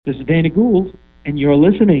This is Dana Gould, and you're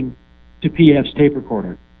listening to PF's Tape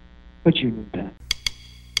Recorder. But you knew that.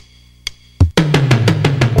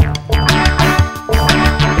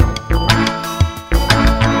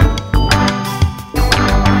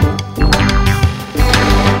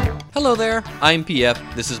 Hello there, I'm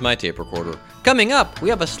PF, this is my tape recorder. Coming up, we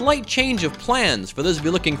have a slight change of plans. For those of you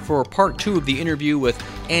looking for part 2 of the interview with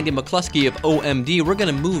Andy McCluskey of OMD, we're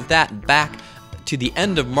going to move that back to the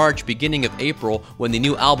end of March, beginning of April, when the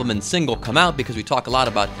new album and single come out, because we talk a lot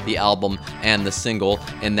about the album and the single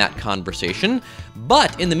in that conversation.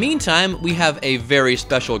 But in the meantime, we have a very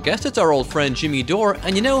special guest. It's our old friend Jimmy Dore,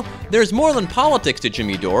 and you know, there's more than politics to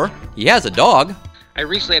Jimmy Dore. He has a dog. I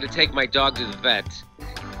recently had to take my dog to the vet,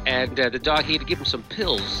 and the dog, he had to give him some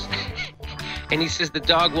pills. And he says the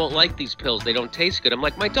dog won't like these pills. They don't taste good. I'm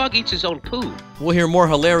like, my dog eats his own poo. We'll hear more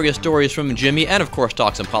hilarious stories from Jimmy, and of course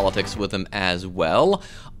talk some politics with him as well.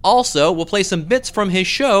 Also, we'll play some bits from his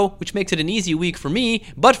show, which makes it an easy week for me.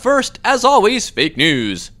 But first, as always, fake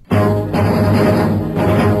news.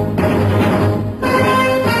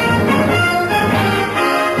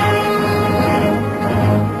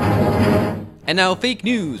 And now, fake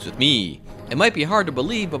news with me. It might be hard to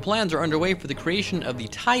believe, but plans are underway for the creation of the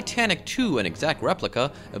Titanic II, an exact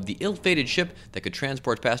replica of the ill-fated ship that could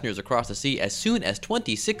transport passengers across the sea as soon as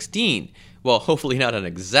 2016. Well, hopefully not an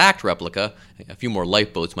exact replica. A few more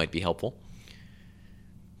lifeboats might be helpful.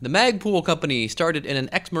 The Magpul Company started in an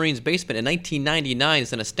ex-Marine's basement in 1999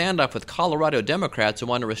 in a standoff with Colorado Democrats who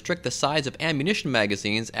want to restrict the size of ammunition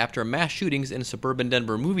magazines after mass shootings in a suburban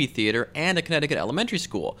Denver movie theater and a Connecticut elementary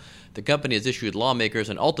school. The company has issued lawmakers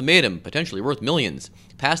an ultimatum, potentially worth millions.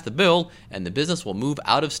 Pass the bill, and the business will move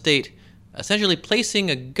out of state, essentially placing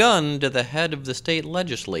a gun to the head of the state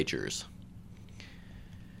legislatures.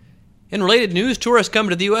 In related news, tourists come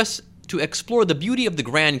to the U.S. to explore the beauty of the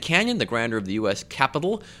Grand Canyon, the grandeur of the U.S.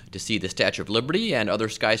 Capitol, to see the Statue of Liberty and other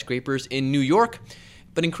skyscrapers in New York.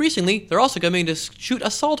 But increasingly, they're also coming to shoot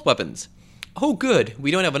assault weapons. Oh good,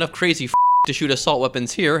 we don't have enough crazy to shoot assault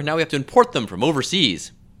weapons here, now we have to import them from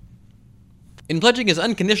overseas. In pledging his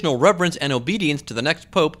unconditional reverence and obedience to the next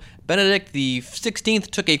pope, Benedict XVI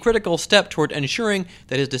took a critical step toward ensuring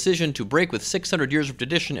that his decision to break with 600 years of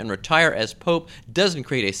tradition and retire as pope doesn't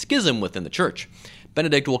create a schism within the church.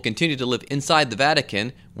 Benedict will continue to live inside the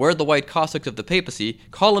Vatican, wear the white cassocks of the papacy,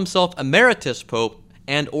 call himself Emeritus Pope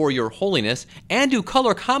and or Your Holiness, and do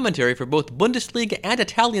color commentary for both Bundesliga and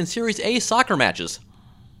Italian Series A soccer matches.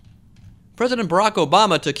 President Barack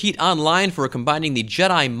Obama took heat online for combining the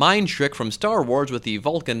Jedi mind trick from Star Wars with the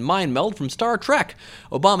Vulcan mind meld from Star Trek.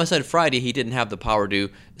 Obama said Friday he didn't have the power to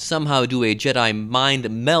somehow do a Jedi mind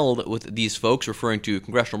meld with these folks, referring to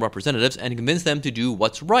congressional representatives, and convince them to do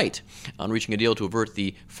what's right on reaching a deal to avert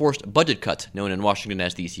the forced budget cut known in Washington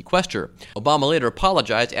as the sequester. Obama later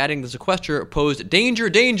apologized, adding the sequester posed danger,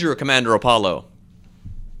 danger, Commander Apollo.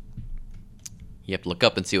 You have to look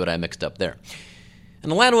up and see what I mixed up there.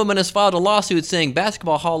 And the landwoman has filed a lawsuit saying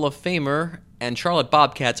Basketball Hall of Famer and Charlotte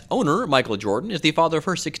Bobcats owner Michael Jordan is the father of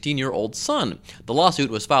her 16-year-old son. The lawsuit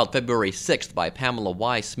was filed February 6th by Pamela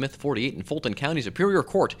Y. Smith, 48, in Fulton County Superior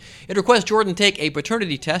Court. It requests Jordan take a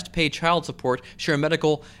paternity test, pay child support, share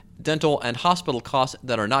medical, dental, and hospital costs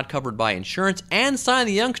that are not covered by insurance, and sign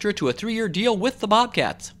the youngster to a 3-year deal with the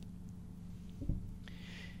Bobcats.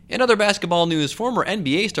 In other basketball news, former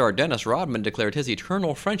NBA star Dennis Rodman declared his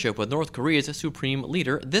eternal friendship with North Korea's supreme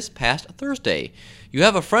leader this past Thursday. "You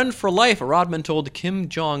have a friend for life," Rodman told Kim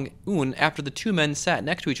Jong-un after the two men sat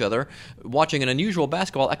next to each other watching an unusual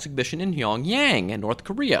basketball exhibition in Pyongyang in North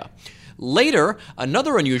Korea. Later,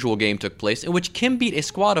 another unusual game took place in which Kim beat a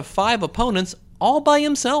squad of 5 opponents all by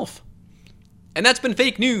himself. And that's been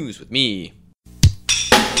fake news with me.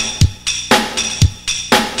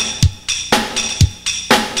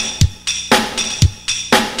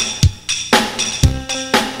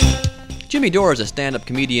 Jimmy Dore is a stand-up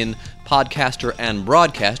comedian, podcaster, and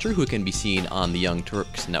broadcaster who can be seen on the Young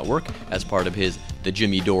Turks Network as part of his The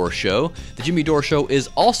Jimmy Dore Show. The Jimmy Dore Show is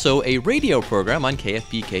also a radio program on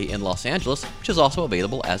KFBK in Los Angeles, which is also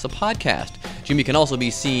available as a podcast. Jimmy can also be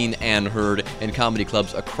seen and heard in comedy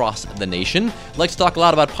clubs across the nation. Likes to talk a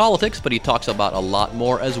lot about politics, but he talks about a lot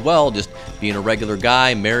more as well, just being a regular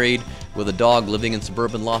guy, married, with a dog, living in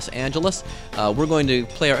suburban Los Angeles. We're going to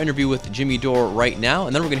play our interview with Jimmy Dore right now,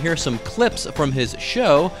 and then we're going to hear some clips from his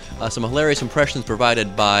show, some hilarious impressions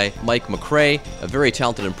provided by Mike McRae, a very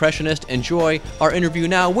talented impressionist. Enjoy our interview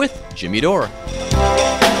now with Jimmy Dore.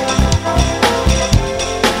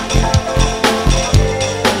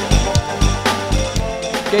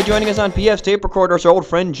 Okay, joining us on PF's tape recorder is our old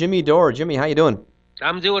friend Jimmy Dore. Jimmy, how you doing?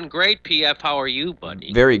 I'm doing great, PF. How are you,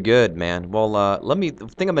 buddy? Very good, man. Well,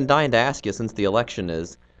 the thing I've been dying to ask you since the election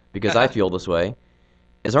is, because I feel this way,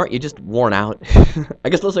 is aren't you just worn out? I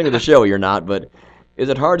guess listening to the show you're not, but is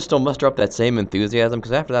it hard to still muster up that same enthusiasm?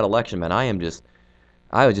 Because after that election, man, I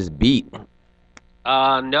was just beat.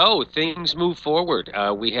 No, things move forward.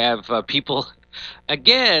 We have people,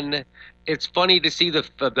 again, it's funny to see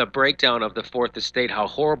the breakdown of the Fourth Estate, how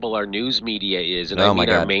horrible our news media is, and Oh, I my mean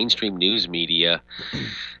our God. mainstream news media.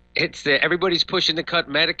 Everybody's pushing to cut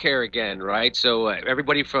Medicare again, right? So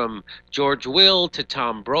everybody from George Will to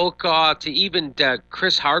Tom Brokaw to even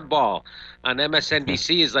Chris Hardball on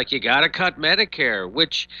MSNBC is like, you got to cut Medicare,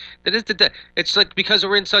 which it's like, because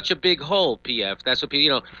we're in such a big hole, PF. That's what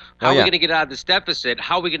how are we yeah. going to get out of this deficit?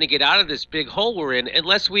 How are we going to get out of this big hole we're in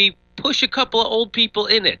unless we push a couple of old people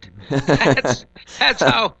in it? That's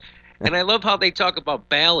how. And I love how they talk about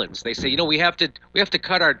balance. They say, we have to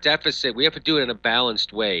cut our deficit. We have to do it in a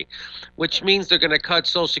balanced way, which means they're going to cut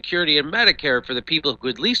Social Security and Medicare for the people who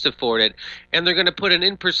could least afford it, and they're going to put an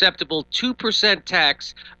imperceptible 2%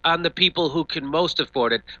 tax on the people who can most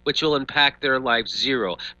afford it, which will impact their lives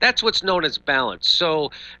zero. That's what's known as balance. So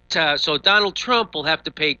Donald Trump will have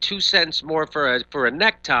to pay 2 cents more for a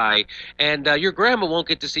necktie, and your grandma won't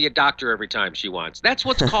get to see a doctor every time she wants. That's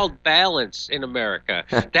what's called balance in America.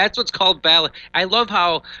 That's what's called balance. I love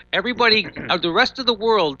how everybody, the rest of the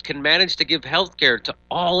world, can manage to give health care to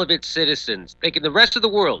all of its citizens. The rest of the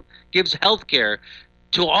world gives health care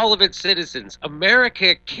to all of its citizens.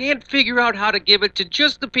 America can't figure out how to give it to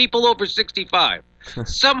just the people over 65.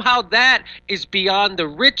 Somehow that is beyond the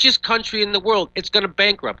richest country in the world. It's going to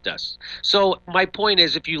bankrupt us. So my point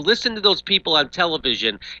is, if you listen to those people on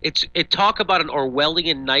television, it talk about an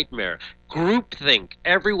Orwellian nightmare. Groupthink,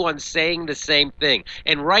 everyone's saying the same thing.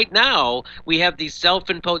 And right now, we have these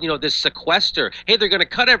self-imposed, this sequester. Hey, they're going to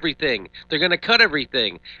cut everything. They're going to cut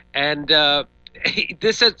everything. And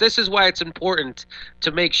this is why it's important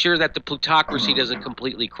to make sure that the plutocracy doesn't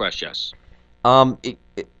completely crush us.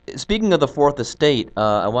 Speaking of the Fourth Estate,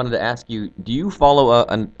 I wanted to ask you, do you follow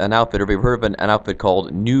an outfit, or have you heard of an outfit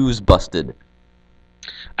called News Busted?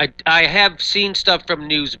 I have seen stuff from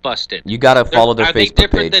News Busted. You got to follow their Are they Facebook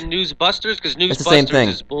different page. than News Busters? Because News It's the same Busters thing.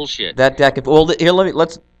 is bullshit. Let's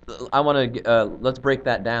break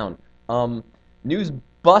that down. News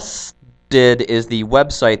Busted is the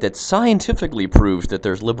website that scientifically proves that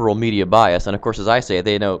there's liberal media bias, and of course, as I say,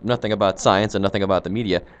 they know nothing about science and nothing about the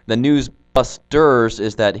media. The News Busters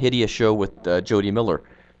is that hideous show with Jody Miller.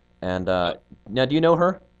 And now, do you know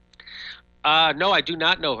her? No, I do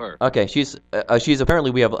not know her. Okay, she's apparently,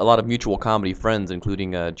 we have a lot of mutual comedy friends,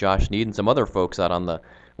 including Josh Need and some other folks out on the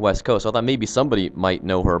West Coast. So I thought maybe somebody might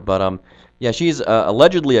know her, but yeah, she's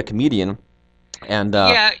allegedly a comedian, and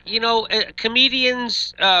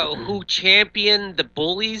comedians who champion the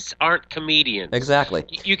bullies aren't comedians. exactly.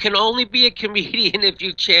 You can only be a comedian if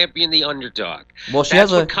you champion the underdog. Well, she That's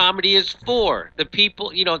has what comedy is for. The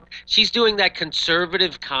people, she's doing that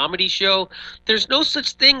conservative comedy show. There's no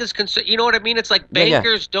such thing as you know what I mean? It's like Yeah, yeah.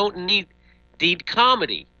 bankers don't need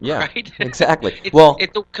comedy, Yeah, right? exactly.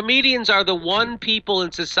 The comedians are the one people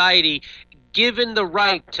in society given the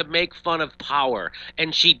right to make fun of power,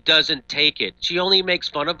 and she doesn't take it. She only makes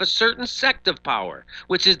fun of a certain sect of power,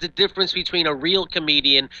 which is the difference between a real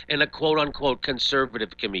comedian and a quote-unquote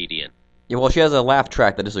conservative comedian. Yeah, well, she has a laugh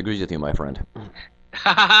track that disagrees with you, my friend.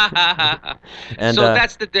 And, so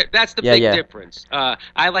that's the big yeah. difference.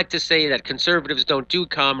 I like to say that conservatives don't do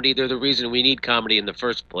comedy. They're the reason we need comedy in the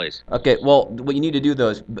first place. Okay, well, what you need to do, though,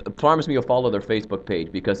 is promise me you'll follow their Facebook page,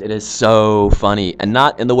 because it is so funny, and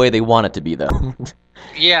not in the way they want it to be, though.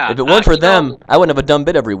 Yeah. If it weren't for them, I wouldn't have a dumb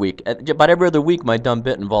bit every week. About every other week, my dumb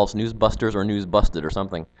bit involves News Busters or News Busted or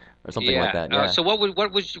something like that. Yeah. So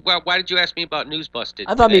why did you ask me about News Busted?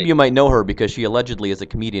 I thought today? maybe you might know her because she allegedly is a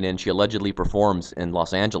comedian and she allegedly performs in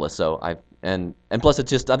Los Angeles. So and plus it's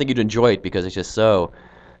just, I think you'd enjoy it because it's just so,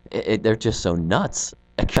 they're just so nuts.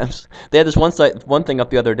 They had this one thing up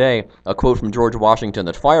the other day, a quote from George Washington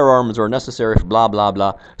that firearms are necessary for blah blah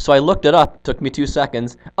blah. So I looked it up. Took me 2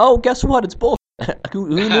 seconds. Oh, guess what? It's bullshit. Who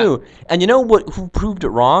knew? And you know who proved it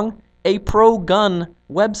wrong? A pro-gun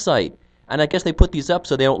website. And I guess they put these up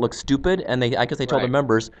so they don't look stupid, and I guess they told the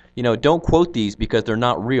members, don't quote these because they're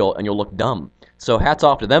not real and you'll look dumb. So hats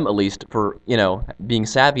off to them, at least, for, being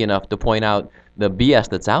savvy enough to point out the BS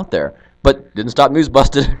that's out there. But didn't stop News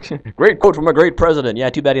Busted. Great quote from a great president. Yeah,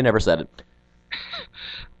 too bad he never said it.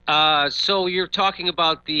 So you're talking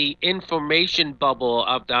about the information bubble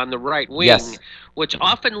on the right wing, Yes. which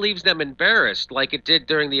often leaves them embarrassed, like it did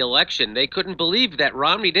during the election. They couldn't believe that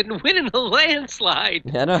Romney didn't win in a landslide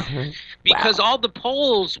I know. Right? because Wow. all the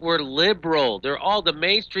polls were liberal. They're all the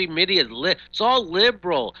mainstream media. It's all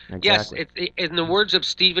liberal. Yes, Exactly. in the words of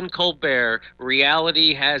Stephen Colbert,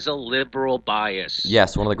 reality has a liberal bias.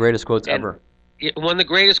 Yes, one of the greatest quotes And ever. one of the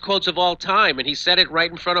greatest quotes of all time, and he said it right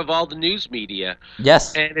in front of all the news media.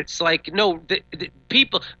 Yes. And it's like, no,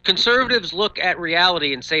 people, conservatives look at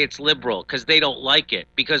reality and say it's liberal because they don't like it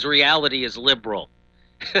because reality is liberal.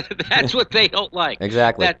 That's what they don't like.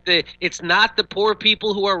 Exactly. It's not the poor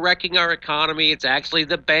people who are wrecking our economy. It's actually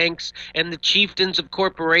the banks and the chieftains of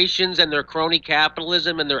corporations and their crony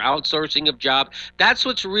capitalism and their outsourcing of jobs. That's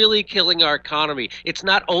what's really killing our economy. It's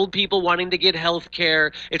not old people wanting to get health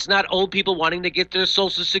care. It's not old people wanting to get their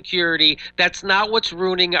Social Security. That's not what's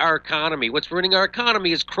ruining our economy. What's ruining our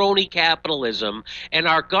economy is crony capitalism and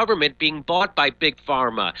our government being bought by big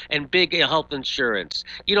pharma and big health insurance.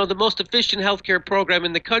 You know, the most efficient healthcare program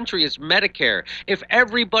in the country is Medicare. If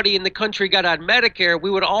everybody in the country got on Medicare, we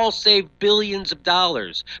would all save billions of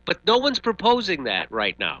dollars. But no one's proposing that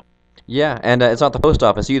right now. Yeah, and it's not the post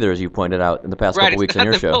office either, as you pointed out in the past Right, couple weeks it's on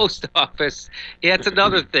not your the show. post office. Yeah, that's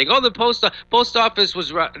another thing. Oh, the post office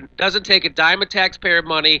doesn't take a dime of taxpayer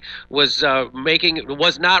money. Was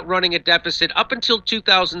not running a deficit up until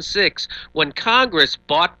 2006 when Congress,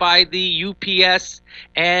 bought by the UPS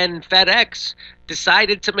and FedEx,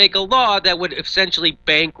 decided to make a law that would essentially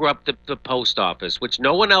bankrupt the post office, which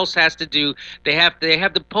no one else has to do. They have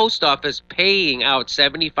the post office paying out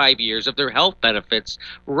 75 years of their health benefits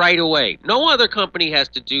right away. No other company has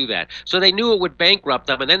to do that. So they knew it would bankrupt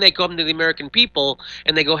them, and then they come to the American people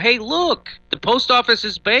and they go, "Hey, look, the post office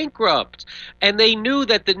is bankrupt." And they knew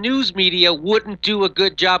that the news media wouldn't do a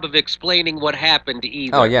good job of explaining what happened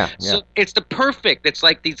either. Oh, yeah. So it's it's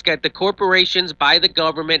like these guys, the corporations buy the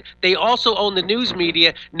government. They also own the news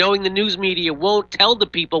media, knowing the news media won't tell the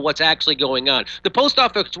people what's actually going on. The post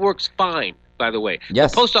office works fine, by the way.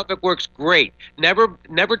 Yes. The post office works great.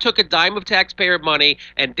 Never took a dime of taxpayer money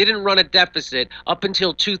and didn't run a deficit up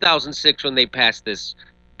until 2006 when they passed this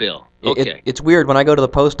bill. Okay. It's weird when I go to the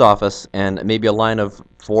post office and maybe a line of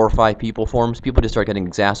 4 or 5 people forms, people just start getting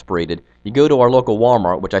exasperated. You go to our local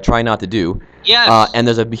Walmart, which I try not to do, Yes. and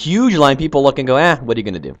there's a huge line, people look and go, what are you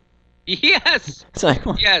going to do? Yes. It's like,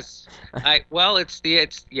 well, Yes.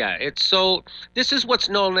 So this is what's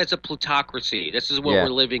known as a plutocracy. This is what Yeah. we're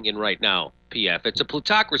living in right now, PF. It's a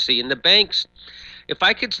plutocracy. And the banks,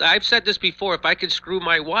 I've said this before, if I could screw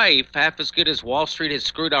my wife half as good as Wall Street has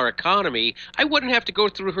screwed our economy, I wouldn't have to go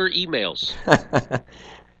through her emails.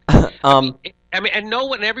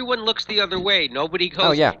 And everyone looks the other way. Nobody goes,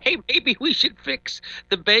 Oh, yeah. "Hey, maybe we should fix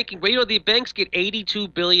the banking." But, the banks get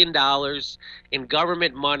 $82 billion in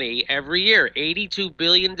government money every year. $82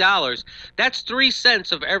 billion. That's 3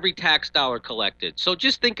 cents of every tax dollar collected. So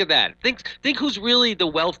just think of that. Think who's really the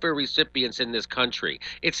welfare recipients in this country.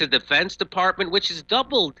 It's the Defense Department, which has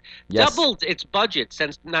doubled its budget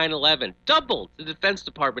since 9/11. Doubled. The Defense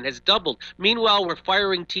Department has doubled. Meanwhile, we're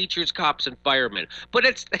firing teachers, cops, and firemen. But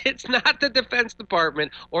it's not the Defense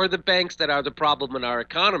Department or the banks that are the problem in our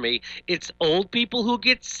economy. It's old people who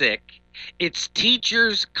get sick. It's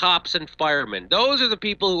teachers, cops, and firemen. Those are the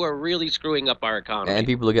people who are really screwing up our economy. and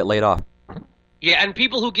people who get laid off. Yeah, and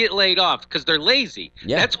people who get laid off because they're lazy.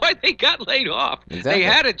 Yeah. That's why they got laid off. Exactly. They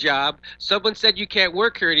had a job. Someone said you can't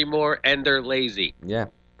work here anymore, and they're lazy. Yeah.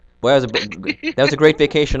 Well, that was a great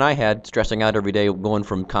vacation I had, stressing out every day, going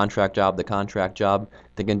from contract job to contract job,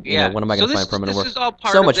 thinking, when am I going to find permanent work? This is all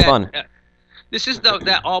part So of much that, fun. This is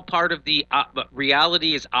that all part of the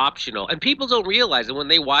reality is optional, and people don't realize that when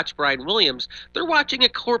they watch Brian Williams, they're watching a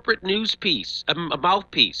corporate news piece, a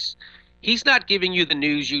mouthpiece. He's not giving you the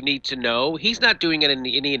news you need to know. He's not doing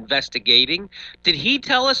any investigating. Did he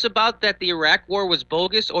tell us about that the Iraq war was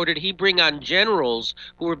bogus, or did he bring on generals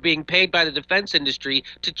who were being paid by the defense industry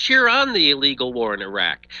to cheer on the illegal war in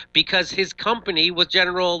Iraq? Because his company was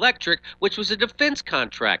General Electric, which was a defense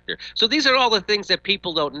contractor. So these are all the things that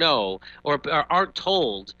people don't know or aren't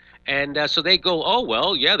told. And so they go, oh,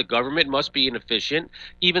 well, yeah, the government must be inefficient,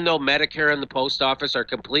 even though Medicare and the post office are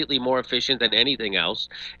completely more efficient than anything else.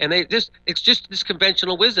 And it's just this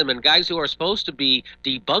conventional wisdom. And guys who are supposed to be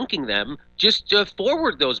debunking them just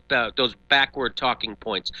forward those backward talking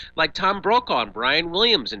points, like Tom Brokaw and Brian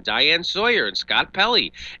Williams and Diane Sawyer and Scott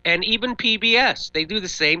Pelley and even PBS. They do the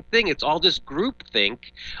same thing. It's all this groupthink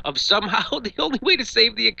of somehow the only way to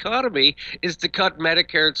save the economy is to cut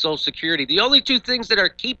Medicare and Social Security. The only two things that are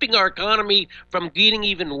keeping our economy from getting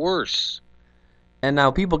even worse. And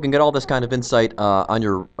now people can get all this kind of insight on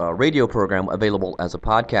your radio program available as a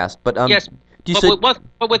podcast. But Yes, do you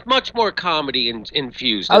but with much more comedy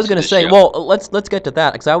infused. I was going to into say, the show. well, let's get to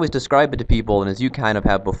that because I always describe it to people, and as you kind of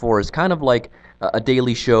have before, it's kind of like a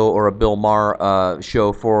Daily Show or a Bill Maher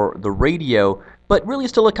show for the radio, but really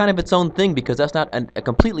still a kind of its own thing because that's not a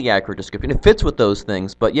completely accurate description. It fits with those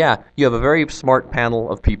things, but yeah, you have a very smart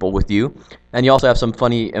panel of people with you, and you also have some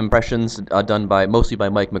funny impressions done mostly by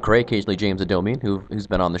Mike McRae, occasionally James Adomian, who's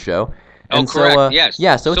been on the show. And correct. Yes.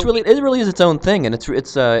 Yeah, so it really is its own thing, and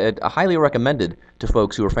it's highly recommended to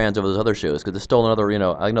folks who are fans of those other shows because it's still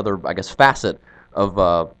another I guess facet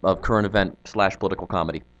of current event / political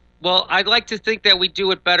comedy. Well, I'd like to think that we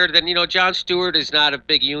do it better than, Jon Stewart is not a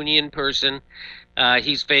big union person.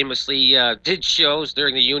 He's famously did shows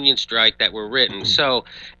during the union strike that were written. So,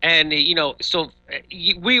 and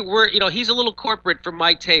we were, he's a little corporate for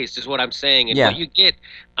my taste, is what I'm saying. And Yeah. what you get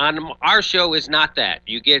on our show is not that.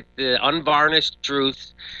 You get the unvarnished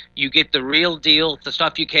truth. You get the real deal, the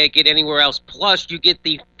stuff you can't get anywhere else. Plus, you get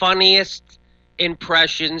the funniest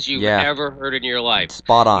impressions you've Yeah. ever heard in your life.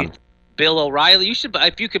 Spot on. Bill O'Reilly,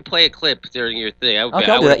 if you could play a clip during your thing, I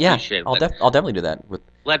Okay, I'll do would that. Yeah, appreciate it. I'll definitely do that.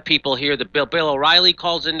 Let people hear the Bill O'Reilly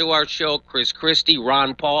calls into our show, Chris Christie,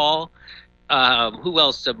 Ron Paul, who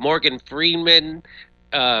else? Morgan Freeman,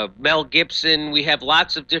 Mel Gibson. We have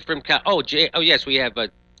lots of different. Yes, we have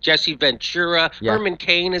Jesse Ventura. Yeah. Herman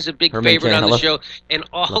Cain is a big Herman favorite Cain, on the show, and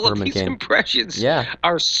all love of Herman these Cain. impressions Yeah.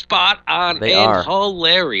 are spot on They and are.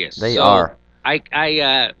 hilarious. They So are. I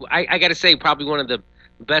got to say, probably one of the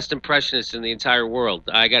best impressionists in the entire world.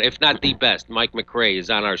 If not the best, Mike McRae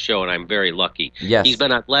is on our show, and I'm very lucky. Yes. He's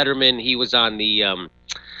been on Letterman. He was on the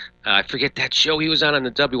I forget that show he was on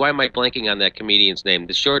the W. Why am I blanking on that comedian's name?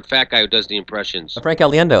 The short, fat guy who does the impressions. Frank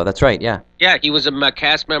Caliendo. That's right. Yeah. Yeah, he was a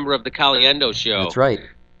cast member of the Caliendo show. That's right.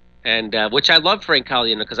 And which I love Frank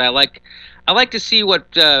Caliendo because I like to see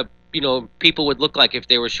what people would look like if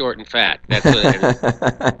they were short and fat. That's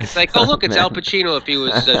what it's like. Oh, look, it's Al Pacino if he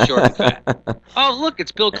was short and fat. Oh, look,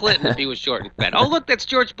 it's Bill Clinton if he was short and fat. Oh, look, that's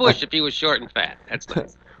George Bush if he was short and fat. That's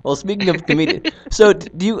nice. Well, speaking of comedian, so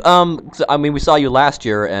do you? So, I mean, we saw you last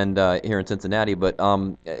year and here in Cincinnati, but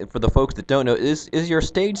for the folks that don't know, is your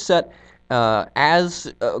stage set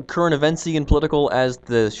as current eventsy and political as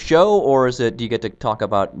the show, or is it? Do you get to talk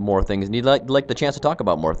about more things? And you like the chance to talk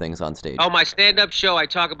about more things on stage? Oh, my stand-up show, I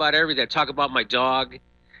talk about everything. I talk about my dog.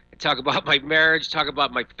 I talk about my marriage. Talk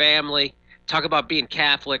about my family. Talk about being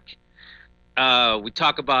Catholic. We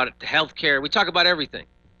talk about healthcare. We talk about everything.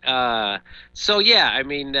 So yeah, I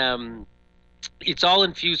mean, it's all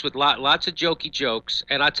infused with lots of jokey jokes.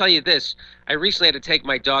 And I'll tell you this: I recently had to take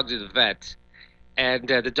my dog to the vet, and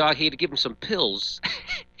the dog, he had to give him some pills,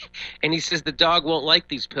 and he says the dog won't like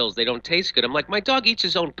these pills. They don't taste good. I'm like, my dog eats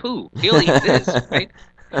his own poo. He'll eat this, right?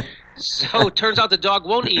 So it turns out the dog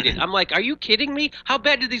won't eat it. I'm like, are you kidding me? How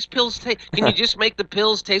bad do these pills taste? Can you just make the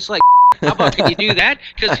pills taste like? How about, can you do that?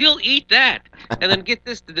 Because he'll eat that. And then get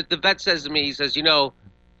this: the vet says to me, he says,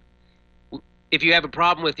 if you have a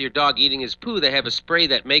problem with your dog eating his poo, they have a spray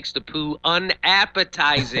that makes the poo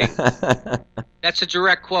unappetizing. That's a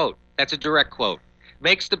direct quote.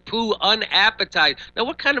 Makes the poo unappetizing. Now,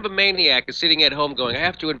 what kind of a maniac is sitting at home going, I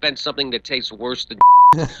have to invent something that tastes worse than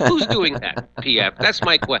Who's doing that, PF? That's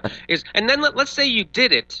my question. And then let's say you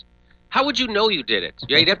did it. How would you know you did it?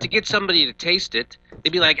 You'd have to get somebody to taste it.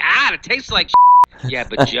 They'd be like, it tastes like Yeah,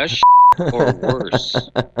 but just or worse.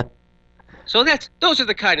 So those are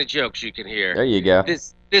the kind of jokes you can hear. There you go.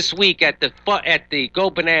 This week at the Go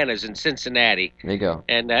Bananas in Cincinnati. There you go.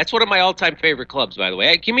 And that's one of my all-time favorite clubs, by the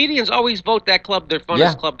way. Comedians always vote that club their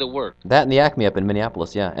funnest club to work. That and the Acme up in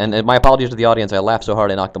Minneapolis, yeah. And my apologies to the audience. I laughed so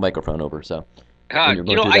hard I knocked the microphone over. So.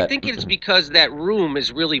 I think it's because that room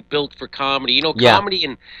is really built for comedy.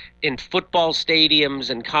 Comedy in football stadiums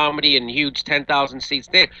and comedy in huge 10,000 seats,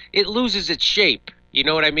 it loses its shape. You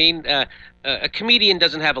know what I mean? A comedian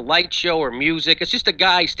doesn't have a light show or music. It's just a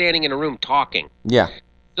guy standing in a room talking. Yeah.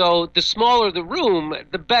 So the smaller the room,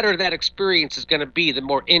 the better that experience is going to be, the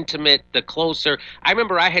more intimate, the closer. I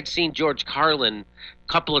remember I had seen George Carlin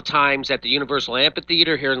a couple of times at the Universal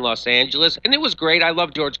Amphitheater here in Los Angeles, and it was great. I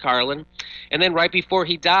love George Carlin. And then right before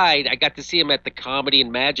he died, I got to see him at the Comedy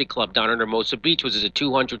and Magic Club down in Hermosa Beach, which is a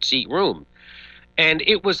 200-seat room. And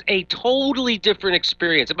it was a totally different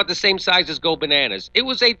experience, about the same size as Go Bananas. It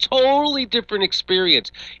was a totally different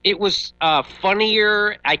experience. It was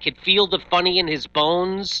funnier. I could feel the funny in his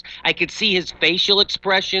bones. I could see his facial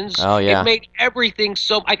expressions. Oh, yeah. It made everything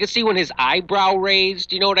so... I could see when his eyebrow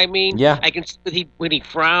raised, you know what I mean? Yeah. I can see when he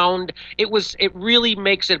frowned. It really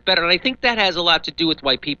makes it better. And I think that has a lot to do with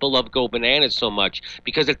why people love Go Bananas so much,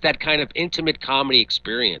 because it's that kind of intimate comedy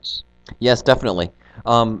experience. Yes, definitely.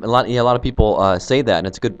 A lot of people say that, and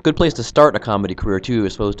it's a good place to start a comedy career too,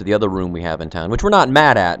 as opposed to the other room we have in town, which we're not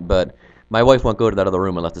mad at. But my wife won't go to that other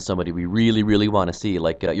room unless it's somebody we really, really want to see,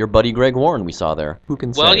 like your buddy Greg Warren we saw there. Who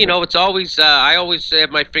can say? Well, you know, it's always I always have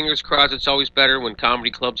my fingers crossed. It's always better when comedy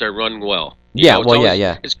clubs are run well. Yeah, well,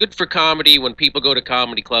 yeah. It's good for comedy when people go to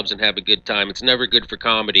comedy clubs and have a good time. It's never good for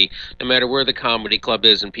comedy, no matter where the comedy club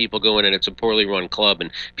is, and people go in and it's a poorly run club,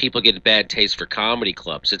 and people get bad taste for comedy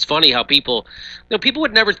clubs. It's funny how people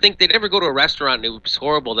would never think they'd ever go to a restaurant and it was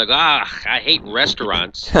horrible. They go, I hate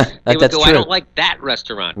restaurants. They would That's go, true. I don't like that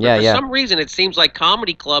restaurant. But for some reason, it seems like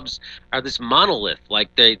comedy clubs are this monolith.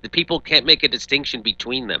 Like the people can't make a distinction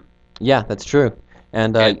between them. Yeah, that's true.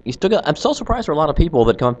 And you still got, I'm so surprised for a lot of people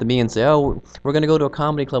that come up to me and say, "Oh, we're going to go to a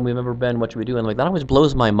comedy club we've never been. What should we do?" And I'm like, that always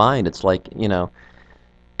blows my mind. It's like, you know,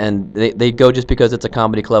 and they go just because it's a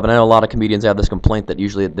comedy club. And I know a lot of comedians have this complaint that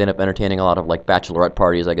usually they end up entertaining a lot of like bachelorette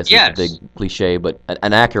parties. I guess it's a big cliche, but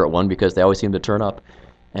an accurate one because they always seem to turn up.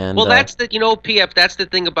 And well, that's the PF. That's the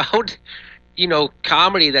thing about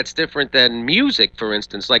comedy that's different than music. For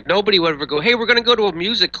instance, like nobody would ever go, "Hey, we're going to go to a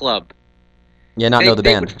music club." Yeah, know the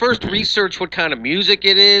band. They would first research what kind of music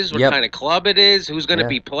it is, what kind of club it is, who's going to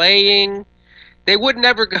be playing. They would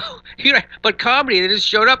never go, but comedy, they just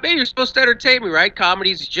showed up. Hey, you're supposed to entertain me, right?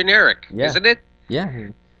 Comedy's generic, isn't it? Yeah.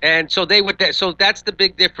 And so so that's the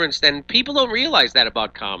big difference. And people don't realize that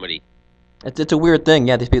about comedy. It's a weird thing.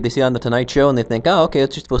 Yeah, they see it on the Tonight Show and they think, oh, okay,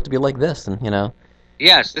 it's just supposed to be like this, and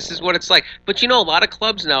Yes, this is what it's like. But a lot of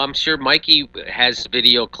clubs now, I'm sure Mikey has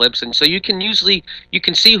video clips, and so you can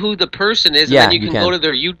see who the person is, and then you can go to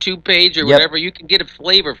their YouTube page or whatever. You can get a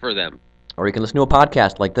flavor for them. Or you can listen to a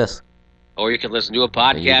podcast like this. Or you can listen to a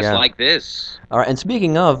podcast like this. All right, and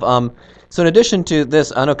speaking of, so in addition to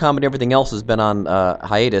this, I know Comedy Everything Else has been on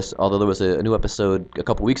hiatus, although there was a new episode a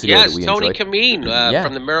couple weeks ago that we enjoyed. Yes, Tony Kameen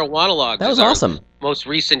from the Marijuana Log. That was awesome. Most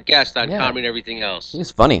recent guest on Comedy and Everything Else. He's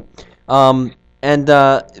funny.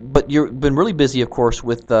 But you've been really busy, of course,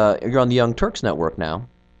 with you're on the Young Turks Network now.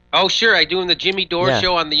 Oh, sure. I'm doing the Jimmy Dore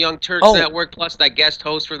show on the Young Turks Network, plus I guest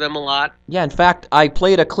host for them a lot. Yeah, in fact, I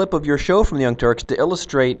played a clip of your show from the Young Turks to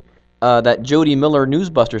illustrate that Jody Miller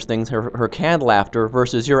Newsbusters thing, her canned laughter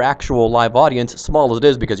versus your actual live audience, small as it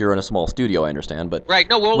is because you're in a small studio, I understand. But right.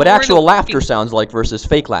 No, well, what actual laughter sounds like versus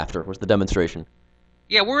fake laughter was the demonstration.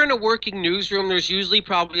 Yeah, we're in a working newsroom. There's usually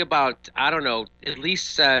probably about, I don't know, at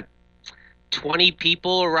least 20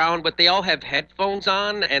 people around, but they all have headphones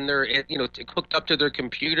on and they're hooked up to their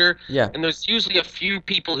computer. Yeah. And there's usually a few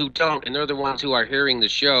people who don't, and they're the ones who are hearing the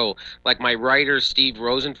show. Like my writer Steve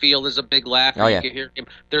Rosenfield is a big laugher. Oh, yeah. You can hear him.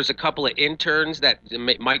 There's a couple of interns that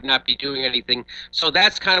might not be doing anything. So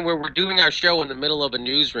that's kind of where we're doing our show in the middle of a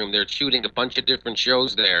newsroom. They're shooting a bunch of different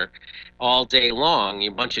shows there all day long, a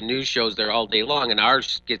bunch of news shows there all day long, and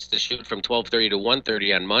ours gets to shoot from 12:30 to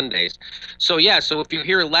 1:30 on Mondays. So so if you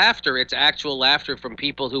hear laughter, it's actual laughter from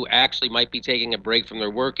people who actually might be taking a break from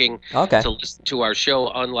their working to listen to our show,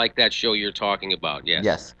 unlike that show you're talking about.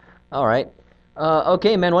 Yes. All right.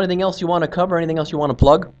 Okay, man, anything else you want to cover? Anything else you want to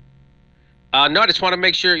plug? No, I just want to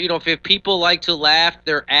make sure, if people like to laugh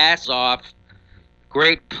their ass off,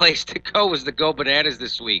 great place to go is the Go Bananas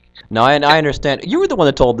this week. No, I understand. You were the one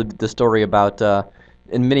that told the story about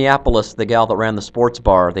in Minneapolis, the gal that ran the sports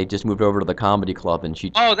bar. They just moved over to the comedy club, and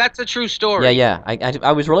she. Oh, that's a true story. Yeah.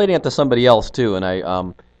 I was relating it to somebody else too,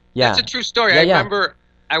 and That's a true story. I remember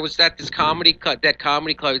I was at this comedy club. That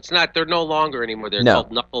comedy club. They're no longer anymore. They're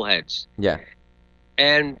called Knuckleheads. Yeah.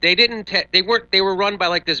 And they didn't. They weren't. They were run by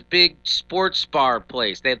like this big sports bar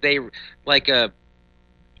place. They like a.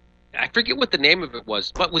 I forget what the name of it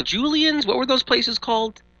was, but with Julian's, what were those places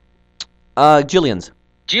called? Jillian's.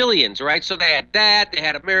 Jillian's, right? So they had that. They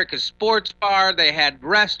had America's Sports Bar. They had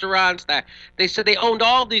restaurants. They said they owned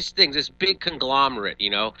all these things, this big conglomerate,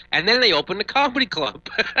 And then they opened a comedy club.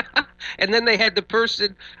 And then they had the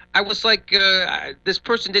person. I was like, this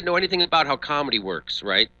person didn't know anything about how comedy works,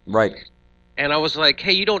 right? Right. And I was like,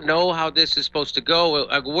 hey, you don't know how this is supposed to go.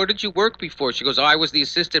 I go, where did you work before? She goes, I was the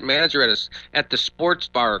assistant manager at the sports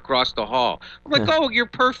bar across the hall. I'm like, oh, you're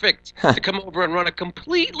perfect to come over and run a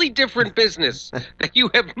completely different business that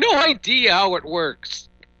you have no idea how it works.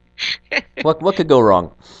 What could go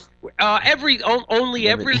wrong? Only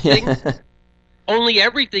everything. only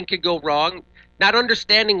everything could go wrong, not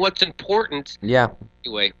understanding what's important. Yeah.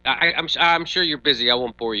 Anyway, I'm sure you're busy. I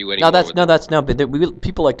won't bore you anymore. But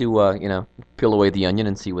people like to peel away the onion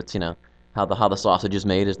and see what's how the sausage is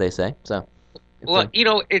made, as they say. So. Well,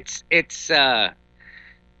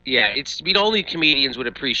 only comedians would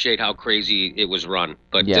appreciate how crazy it was run,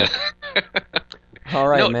 but yeah. All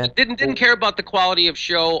right, no, man. Didn't care about the quality of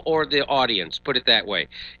show or the audience. Put it that way.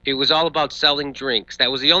 It was all about selling drinks. That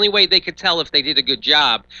was the only way they could tell if they did a good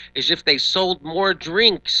job, is if they sold more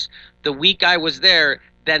drinks the week I was there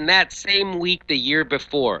than that same week the year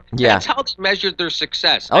before. Yeah. That's how they measured their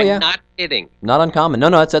success. Oh, yeah. I'm not kidding. Not uncommon. No,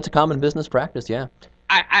 that's a common business practice. Yeah.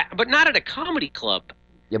 But not at a comedy club.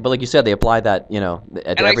 Yeah, but like you said, they apply that, to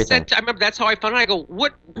everything. I remember that's how I found out. I go,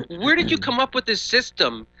 where did you come up with this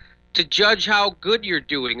system to judge how good you're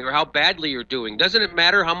doing or how badly you're doing? Doesn't it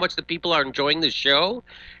matter how much the people are enjoying the show?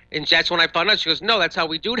 And that's when I found out. She goes, no, that's how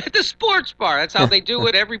we do it at the sports bar. That's how they do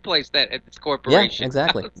it every place at this corporation. Yeah,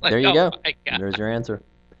 exactly. Like, there you go. There's your answer.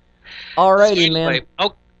 All righty, man.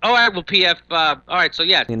 All right, well, PF, all right, so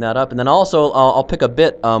yeah. Clean that up. And then also, I'll pick a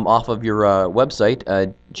bit off of your website,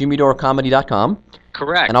 jimmydorecomedy.com.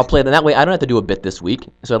 Correct. And I'll play that way. I don't have to do a bit this week,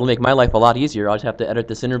 so it'll make my life a lot easier. I'll just have to edit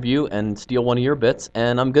this interview and steal one of your bits,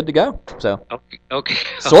 and I'm good to go. So. Okay.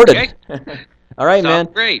 Sorted. Okay. All right, man.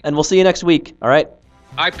 Great. And we'll see you next week. All right?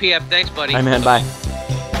 All right, PF. Thanks, buddy. All right, man. Bye.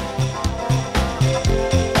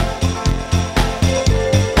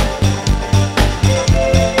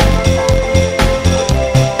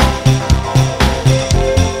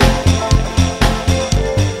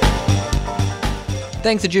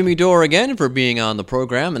 Thanks to Jimmy Dore again for being on the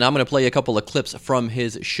program, and I'm going to play a couple of clips from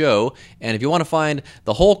his show. And if you want to find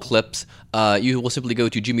the whole clips, you will simply go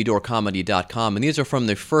to jimmydorecomedy.com. And these are from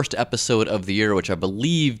the first episode of the year, which I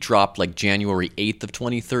believe dropped like January 8th of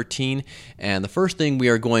 2013. And the first thing we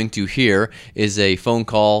are going to hear is a phone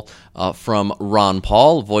call from Ron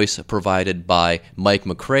Paul, voice provided by Mike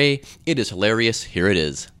McCrae. It is hilarious. Here it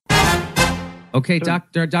is. Okay,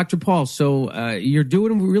 Dr. Paul, so you're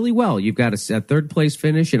doing really well. You've got a third place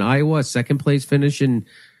finish in Iowa, a second place finish in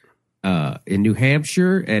New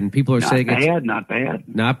Hampshire, and people are saying not bad.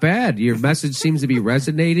 Not bad. Your message seems to be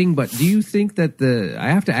resonating, but do you think that I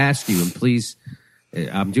have to ask you, and please,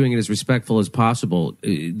 I'm doing it as respectful as possible.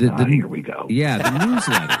 Here we go. Yeah, the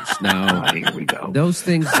newsletters. Now, here we go. Those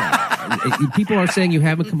things, people are saying you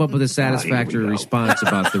haven't come up with a satisfactory response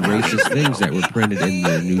about the racist things that were printed in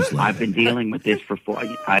the newsletter. I've been dealing with this for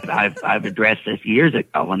I've addressed this years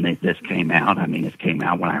ago when this came out. I mean, this came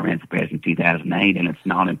out when I ran for president in 2008, and it's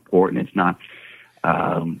not important. It's not,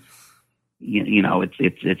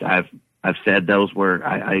 I've said those were,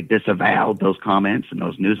 I disavowed those comments and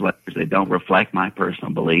those newsletters. They don't reflect my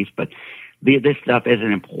personal beliefs, but this stuff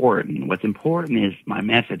isn't important. What's important is my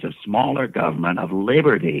message of smaller government, of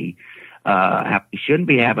liberty. We shouldn't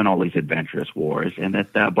be having all these adventurous wars, and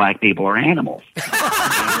that black people are animals. These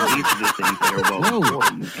are the things that are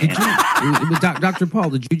important. Dr.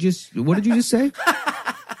 Paul, what did you just say?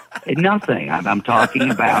 Nothing. I'm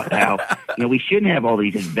talking about how we shouldn't have all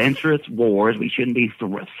these adventurous wars. We shouldn't be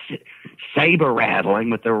saber rattling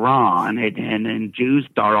with Iran, and Jews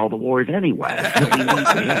start all the wars anyway. We need to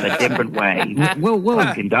have a different way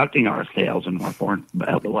of conducting ourselves in our foreign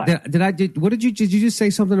life. Did you just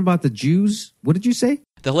say something about the Jews? What did you say?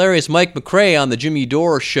 The hilarious Mike McCrae on the Jimmy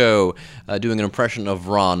Dore Show doing an impression of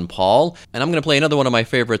Ron Paul. And I'm going to play another one of my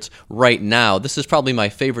favorites right now. This is probably my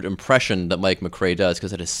favorite impression that Mike McCrae does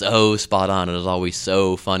because it is so spot on. It is always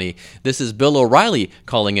so funny. This is Bill O'Reilly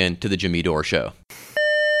calling in to the Jimmy Dore Show.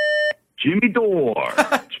 Jimmy Dore.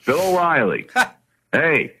 It's Bill O'Reilly.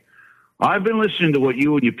 Hey, I've been listening to what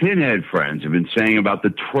you and your pinhead friends have been saying about the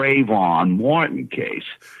Trayvon Martin case.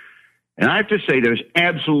 And I have to say there's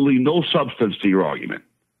absolutely no substance to your argument.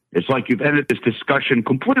 It's like you've entered this discussion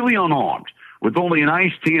completely unarmed, with only an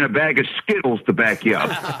iced tea and a bag of Skittles to back you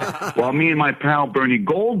up, while me and my pal Bernie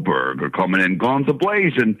Goldberg are coming in guns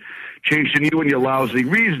ablazing, chasing you and your lousy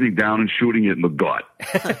reasoning down and shooting you in the gut.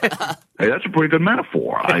 Hey, that's a pretty good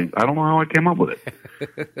metaphor. I don't know how I came up with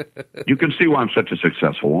it. You can see why I'm such a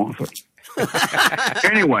successful author.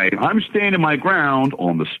 Anyway, I'm standing my ground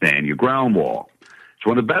on the Stand Your Ground law. It's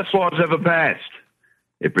one of the best laws ever passed.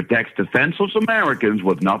 It protects defenseless Americans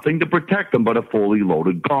with nothing to protect them but a fully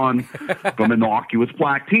loaded gun from innocuous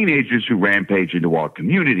black teenagers who rampage into our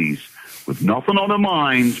communities with nothing on their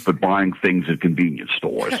minds but buying things at convenience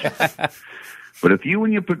stores. But if you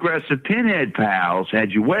and your progressive pinhead pals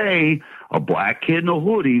had your way, a black kid in a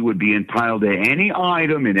hoodie would be entitled to any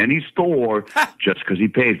item in any store just because he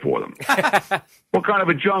paid for them. What kind of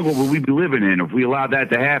a jungle would we be living in if we allowed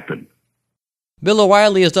that to happen? Bill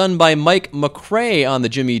O'Reilly is done by Mike McRae on The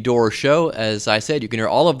Jimmy Dore Show. As I said, you can hear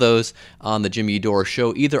all of those on The Jimmy Dore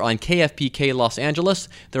Show, either on KFPK Los Angeles.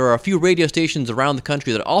 There are a few radio stations around the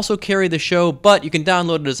country that also carry the show, but you can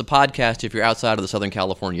download it as a podcast if you're outside of the Southern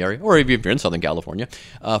California area, or if you're in Southern California,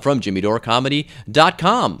 from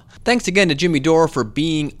JimmyDoreComedy.com. Thanks again to Jimmy Dore for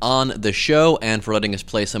being on the show and for letting us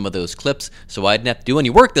play some of those clips so I didn't have to do any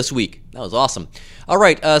work this week. That was awesome. All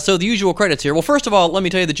right, so the usual credits here. Well, first of all, let me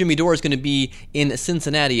tell you that Jimmy Dore is going to be in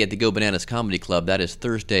Cincinnati at the Go Bananas Comedy Club. That is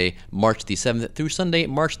Thursday, March the 7th through Sunday,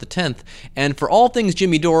 March the 10th. And for all things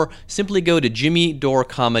Jimmy Dore, simply go to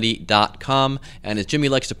JimmyDoreComedy.com. And as Jimmy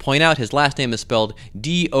likes to point out, his last name is spelled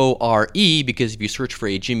D-O-R-E, because if you search for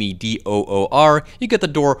a Jimmy D-O-O-R, you get the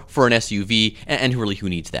door for an SUV, and really, who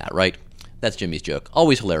needs that, right? That's Jimmy's joke.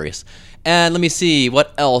 Always hilarious. And let me see,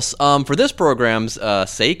 what else? For this program's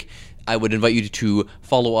sake, I would invite you to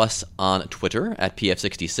follow us on Twitter at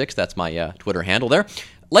PF66. That's my Twitter handle there.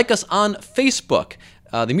 Like us on Facebook.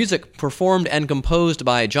 The music performed and composed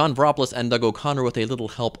by John Veropoulos and Doug O'Connor with a little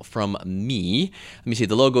help from me. Let me see,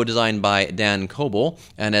 the logo designed by Dan Coble.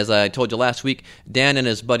 And as I told you last week, Dan and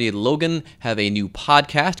his buddy Logan have a new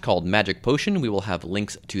podcast called Magic Potion. We will have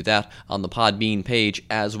links to that on the Podbean page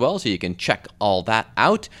as well, so you can check all that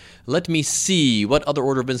out. Let me see, what other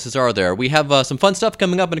order of business are there? We have some fun stuff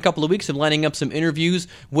coming up in a couple of weeks. I'm lining up some interviews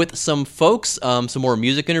with some folks, some more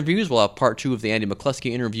music interviews. We'll have part 2 of the Andy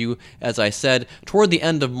McCluskey interview, as I said, toward the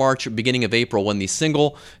end of March, beginning of April, when the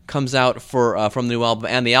single comes out from the new album,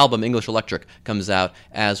 and the album English Electric comes out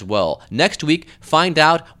as well. Next week, find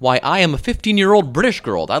out why I am a 15-year-old British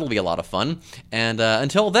girl. That'll be a lot of fun. And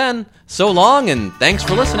until then, so long, and thanks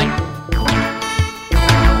for listening.